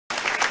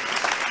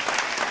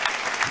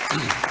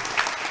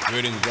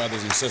Greetings,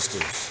 brothers and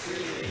sisters,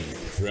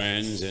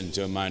 friends, and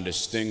to my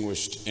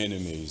distinguished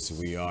enemies.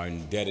 We are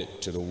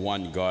indebted to the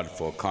one God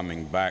for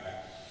coming back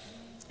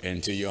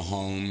into your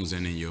homes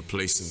and in your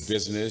place of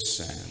business.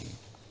 And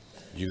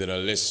you that are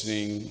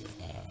listening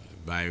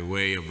by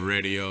way of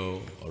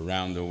radio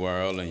around the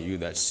world, and you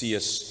that see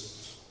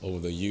us over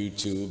the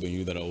YouTube, and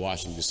you that are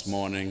watching this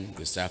morning,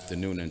 this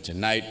afternoon, and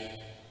tonight,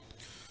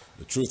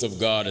 the truth of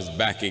God is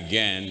back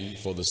again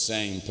for the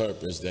same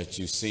purpose that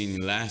you've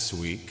seen last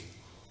week,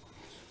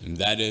 and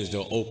that is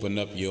to open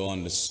up your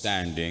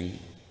understanding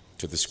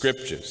to the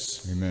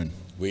scriptures. Amen.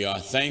 We are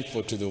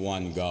thankful to the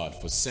one God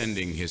for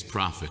sending his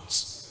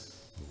prophets,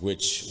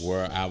 which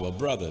were our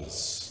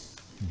brothers,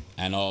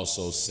 and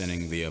also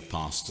sending the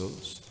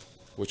apostles,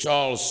 which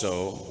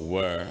also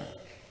were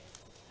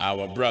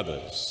our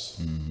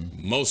brothers.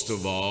 Most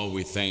of all,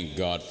 we thank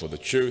God for the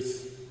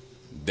truth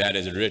that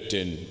is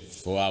written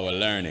for our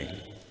learning.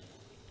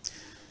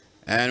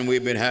 And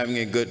we've been having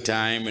a good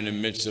time in the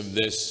midst of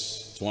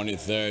this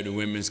 23rd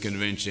Women's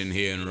Convention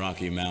here in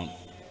Rocky Mount.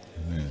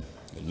 Amen.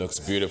 It looks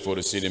beautiful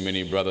to see the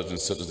many brothers and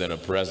sisters that are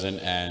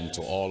present, and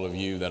to all of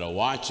you that are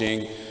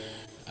watching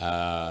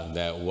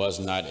that was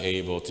not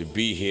able to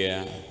be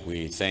here,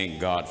 we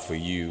thank God for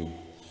you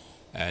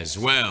as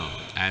well.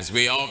 As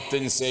we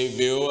often say,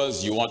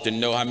 viewers, you want to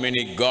know how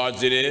many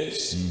gods it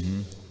is?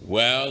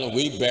 Well,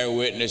 we bear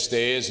witness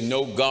there is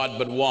no God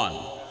but one.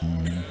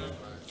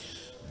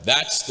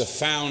 That's the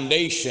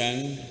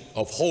foundation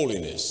of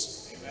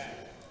holiness.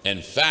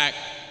 In fact,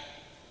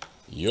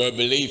 your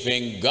belief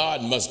in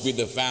God must be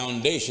the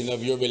foundation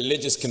of your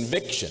religious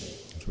conviction.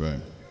 That's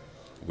right.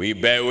 We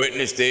bear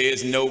witness there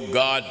is no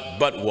God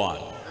but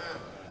one.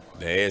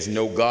 There is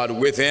no God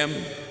with him.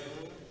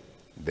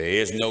 There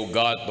is no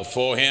God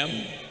before him.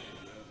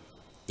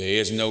 There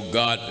is no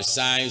God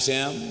besides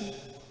him.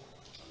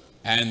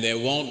 And there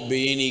won't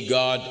be any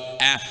God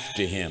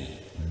after him.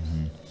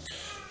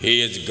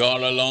 He is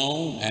God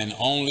alone, and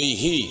only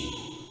he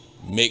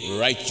make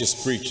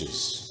righteous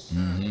preachers.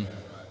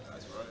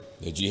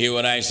 Did you hear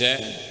what I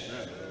said?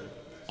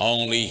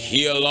 Only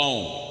he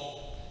alone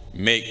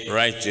make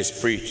righteous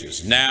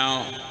preachers.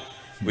 Now,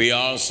 we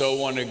also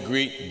want to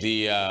greet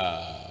the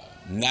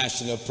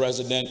national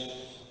president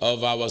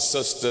of our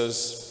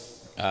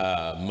sisters,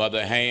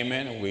 Mother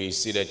Heyman. We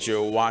see that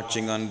you're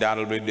watching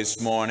undoubtedly this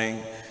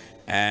morning,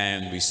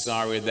 and we're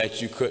sorry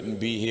that you couldn't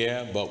be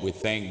here, but we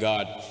thank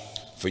God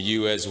for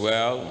you as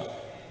well.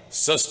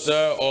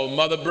 Sister or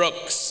Mother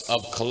Brooks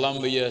of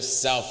Columbia,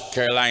 South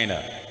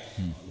Carolina.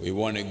 We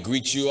want to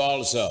greet you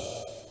also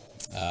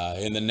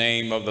in the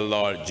name of the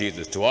Lord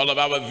Jesus. To all of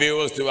our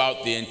viewers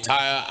throughout the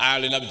entire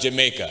island of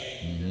Jamaica,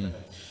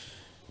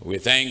 we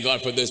thank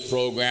God for this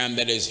program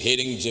that is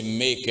hitting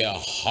Jamaica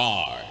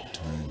hard.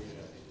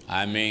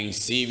 I mean,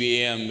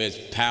 CBM is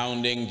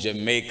pounding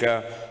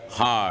Jamaica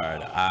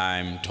hard.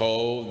 I'm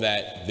told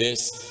that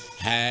this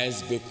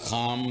has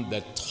become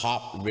the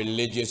top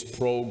religious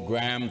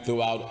program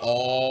throughout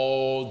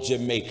all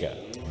Jamaica.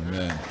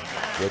 Amen.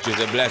 Which is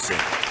a blessing.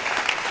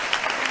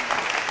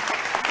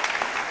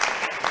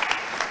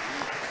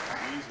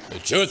 The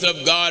truth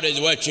of God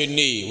is what you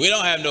need. We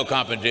don't have no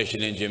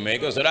competition in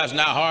Jamaica, so that's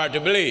not hard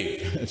to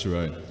believe. That's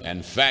right.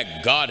 In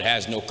fact, God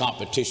has no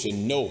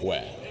competition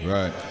nowhere.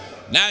 Right.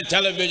 Now,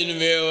 television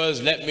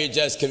viewers, let me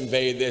just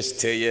convey this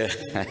to you.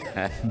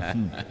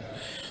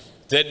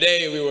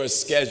 Today, we were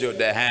scheduled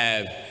to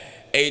have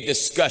a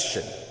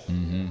discussion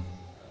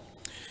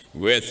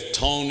with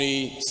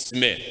Tony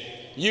Smith.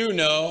 You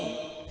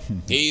know,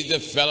 he's the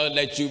fella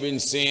that you've been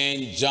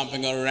seeing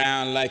jumping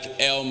around like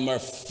Elmer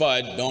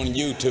Fudd on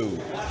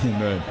YouTube.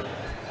 Amen.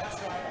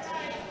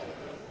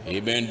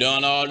 He's been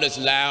doing all this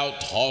loud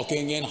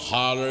talking and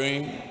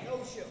hollering.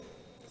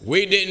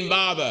 We didn't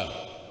bother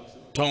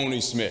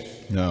Tony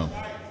Smith. No.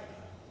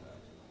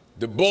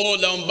 The bull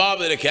don't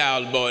bother the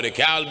cowboy. The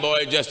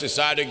cowboy just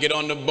decided to get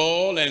on the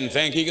bull and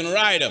think he can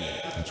ride him.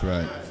 That's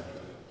right.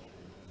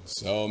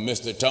 So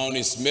Mr.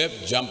 Tony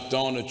Smith jumped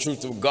on the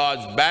truth of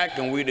God's back,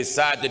 and we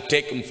decided to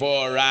take him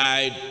for a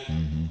ride.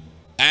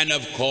 And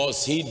of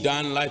course, he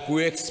done like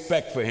we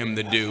expect for him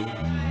to do,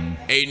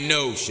 a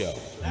no-show.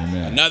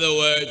 In other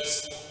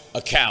words,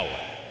 a coward.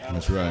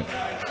 That's right.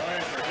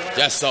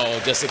 That's all,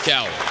 just a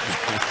coward.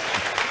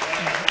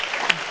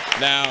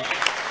 Now,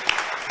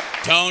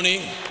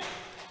 Tony,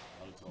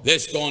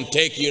 this is going to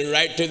take you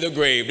right to the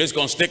grave. This is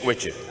going to stick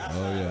with you.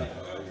 Oh, yeah.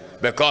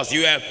 Because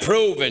you have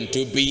proven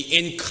to be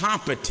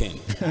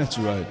incompetent. That's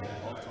right.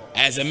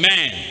 As a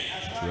man.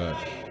 That's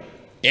right.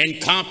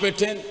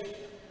 Incompetent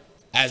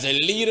as a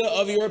leader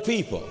of your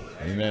people.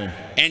 Amen.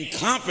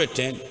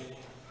 Incompetent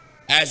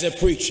as a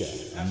preacher.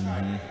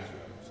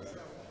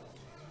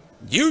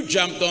 You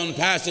jumped on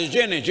Pastor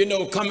Jennings. You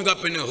know, coming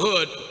up in the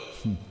hood,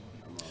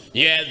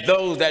 you had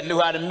those that knew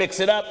how to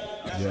mix it up.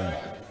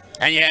 Yeah.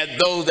 And you had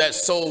those that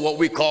sold what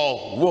we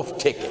call wolf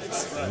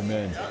tickets.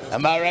 Amen.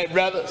 Am I right,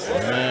 brothers?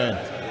 Amen.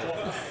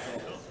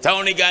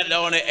 Tony got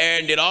on the air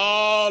and did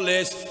all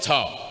this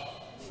talk.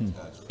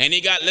 And he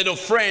got little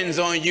friends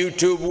on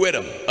YouTube with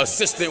him,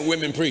 assistant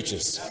women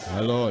preachers.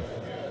 My Lord.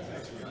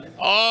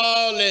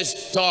 All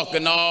this talk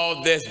and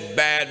all this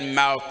bad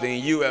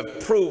mouthing, you have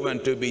proven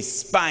to be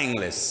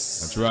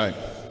spineless. That's right.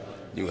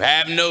 You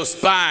have no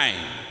spine.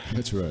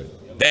 That's right.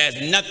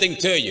 There's nothing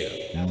to you.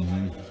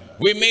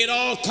 We made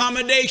all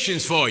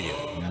accommodations for you.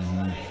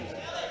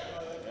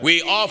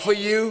 We offer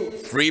you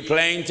free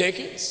plane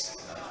tickets.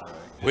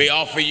 We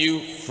offer you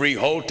free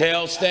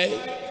hotel stay.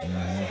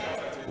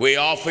 We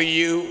offer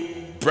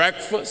you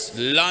breakfast,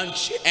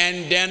 lunch,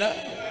 and dinner.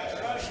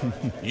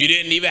 You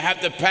didn't even have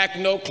to pack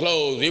no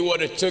clothes. We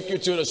would have took you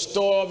to the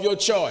store of your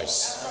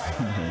choice.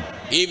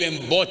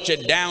 Even brought you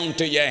down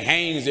to your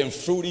hands in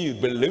fruity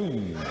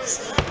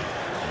balloons.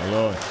 My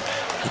Lord.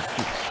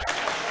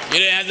 You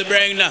didn't have to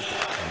bring nothing.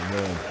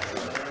 Amen.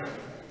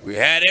 We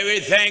had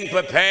everything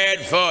prepared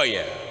for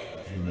you.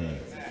 Amen.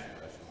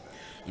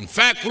 In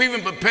fact, we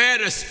even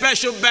prepared a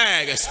special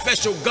bag, a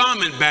special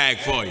garment bag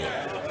for you.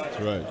 That's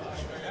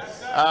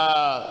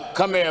right.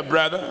 Come here,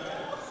 brother.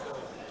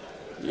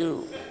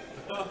 You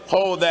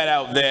hold that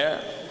out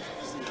there.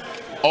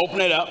 Open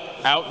it up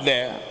out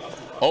there.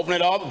 Open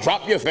it up.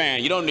 Drop your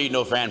fan. You don't need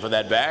no fan for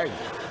that bag.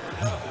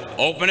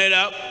 Open it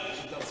up.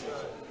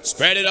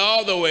 Spread it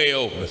all the way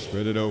open.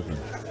 Spread it open.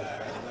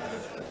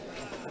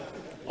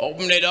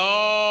 Open it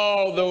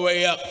all the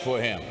way up for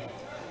him.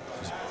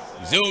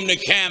 Zoom the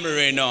camera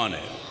in on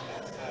it.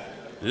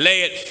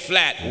 Lay it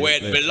flat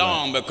where it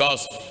belongs,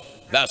 because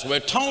that's where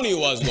Tony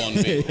was going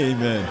to be.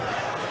 Amen.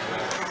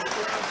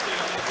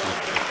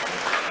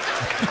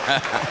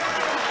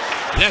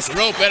 Let's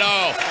rope it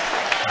off.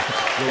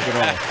 Rope it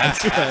off.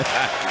 That's right.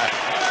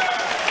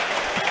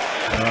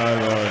 My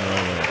Lord,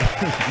 my Lord.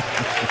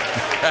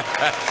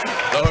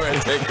 Glory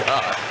to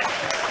God.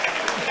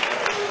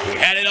 We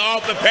had it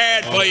all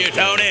prepared for you,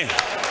 Tony.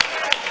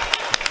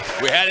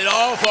 We had it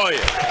all for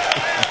you.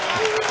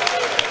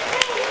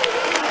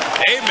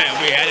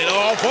 Amen. We had it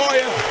all for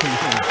you.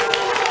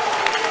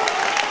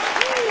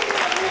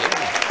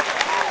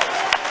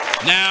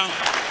 Now,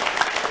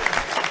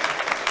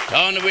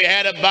 Tony, we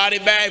had a body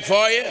bag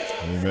for you.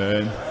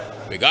 Amen.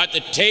 We got the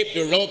tape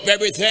to rope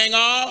everything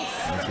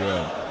off. That's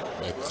right.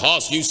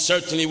 Because you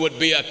certainly would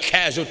be a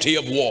casualty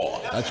of war.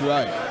 That's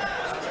right.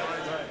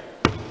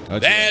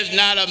 That's There's right.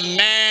 not a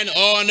man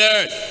on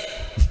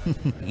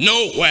earth,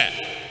 nowhere.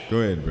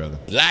 Go ahead, brother.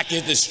 Black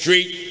as the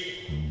street,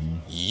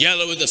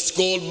 yellow as the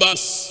school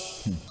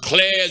bus,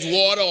 clear as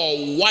water,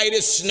 or white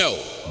as snow,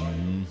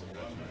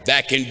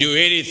 that can do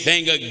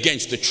anything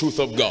against the truth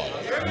of God.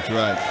 That's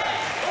right.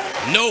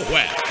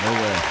 Nowhere.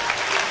 Nowhere.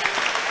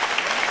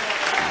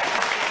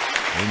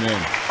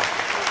 Amen.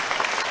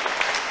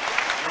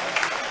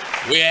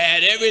 We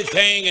had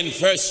everything in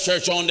First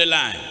Church on the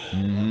line.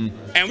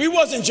 And we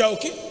wasn't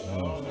joking.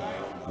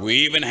 We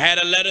even had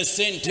a letter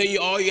sent to you.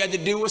 All you had to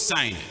do was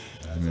sign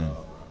it. Amen.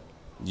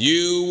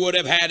 You would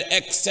have had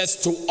access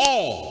to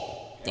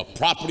all the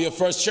property of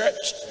First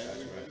Church,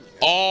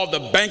 all the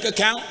bank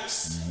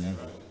accounts,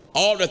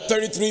 all the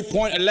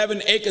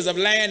 33.11 acres of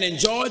land in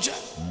Georgia,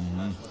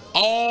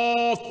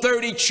 all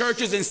 30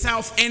 churches in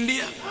South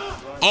India,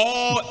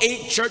 all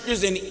 8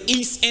 churches in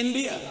East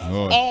India,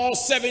 Lord. all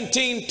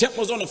 17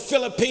 temples on the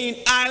Philippine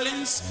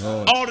Islands,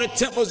 Lord. all the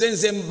temples in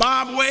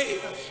Zimbabwe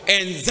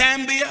and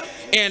Zambia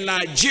and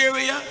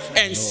Nigeria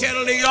and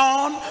Sierra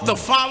Leone, the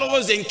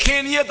followers in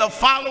Kenya, the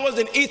followers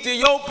in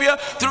Ethiopia,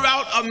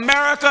 throughout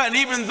America, and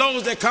even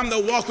those that come to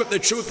walk with the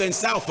truth in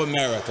South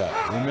America.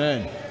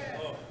 Amen.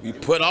 We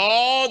put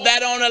all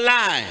that on the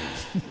line.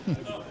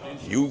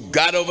 You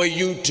got over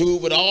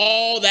YouTube with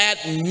all that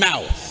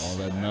mouth. All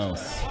that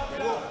mouth.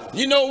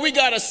 You know, we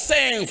got a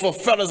saying for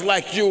fellas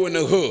like you in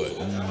the hood.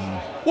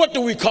 What do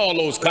we call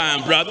those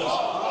kind, brothers?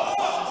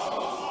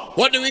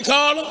 What do we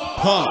call them?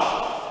 Punk.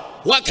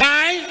 What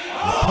kind?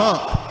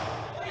 Punk.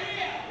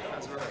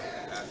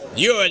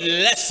 You're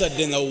lesser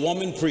than a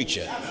woman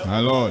preacher. My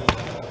Lord.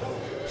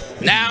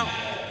 Now,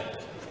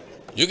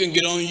 you can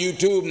get on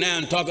YouTube now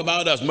and talk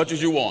about us as much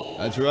as you want.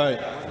 That's right.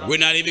 We're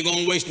not even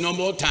going to waste no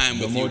more time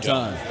with you. No more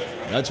time.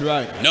 That's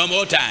right. No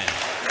more time.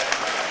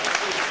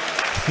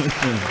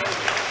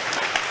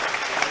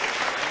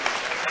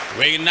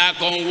 We're not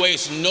going to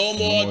waste no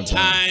more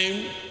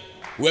time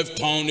with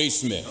Tony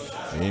Smith.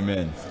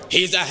 Amen.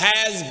 He's a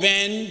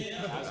has-been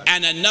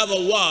and a never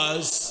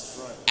was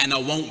and a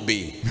won't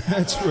be.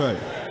 That's right.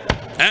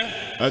 Huh?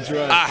 That's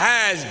right. A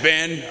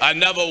has-been, a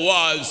never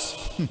was,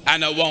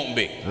 and a won't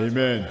be.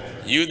 Amen.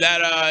 You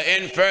that are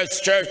in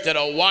First Church that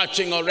are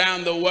watching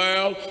around the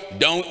world,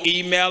 don't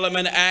email him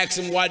and ask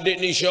him why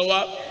didn't he show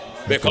up,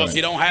 because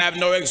he don't have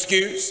no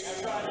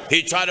excuse.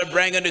 He tried to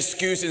bring an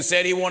excuse and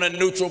said he wanted a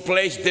neutral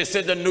place. This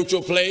is a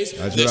neutral place.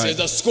 This is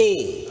a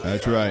school.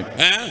 That's right.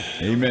 Huh?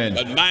 Amen.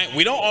 But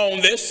we don't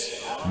own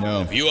this.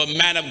 No. If you're a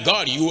man of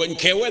God, you wouldn't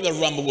care where the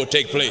rumble would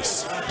take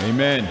place.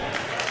 Amen.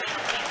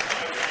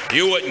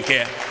 You wouldn't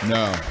care.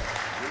 No.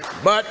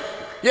 But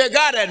you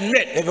gotta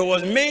admit, if it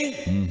was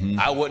me,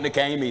 I wouldn't have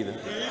came either.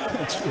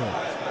 That's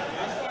right.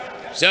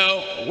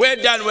 So we're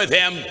done with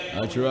him.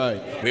 That's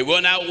right. We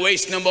will not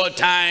waste no more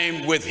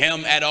time with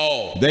him at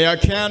all. They are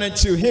counted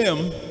to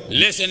him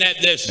Listen at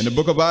this. In the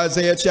book of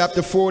Isaiah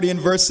chapter 40 and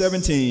verse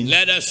 17.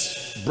 Let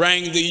us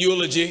bring the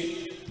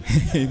eulogy.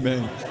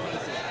 Amen.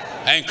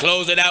 And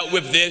close it out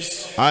with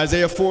this.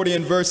 Isaiah 40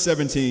 and verse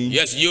 17.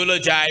 Yes,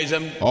 eulogize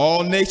him.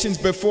 All nations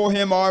before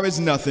him are as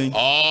nothing.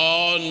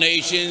 All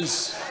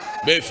nations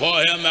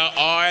before him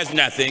are as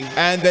nothing.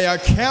 And they are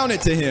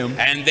counted to him.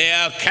 And they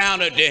are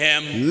counted to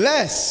him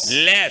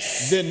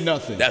Less than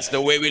nothing. That's the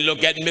way we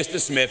look at Mr.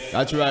 Smith.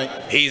 That's right.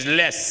 He's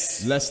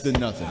less than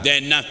nothing.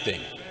 Than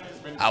nothing.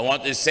 I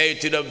want to say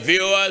to the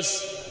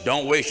viewers,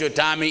 don't waste your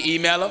time and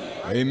email him.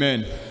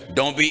 Amen.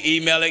 Don't be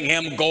emailing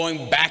him,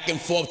 going back and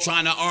forth,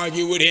 trying to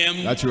argue with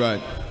him. That's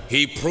right.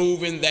 He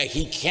proven that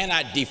he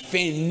cannot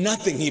defend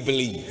nothing he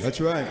believes. That's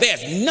right.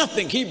 There's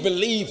nothing he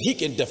believes he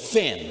can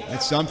defend.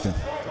 That's something.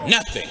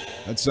 Nothing.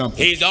 That's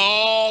something. He's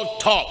all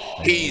talk.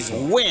 He's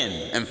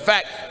wind. In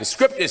fact, the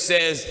scripture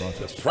says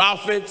the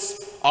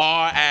prophets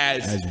are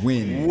as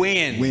wind.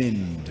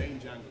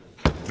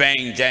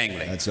 Vain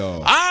jangling. That's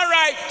all. All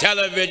right,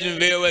 television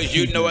viewers,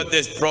 you know what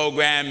this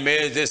program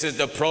is. This is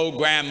the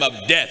program of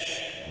death.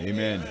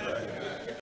 Amen.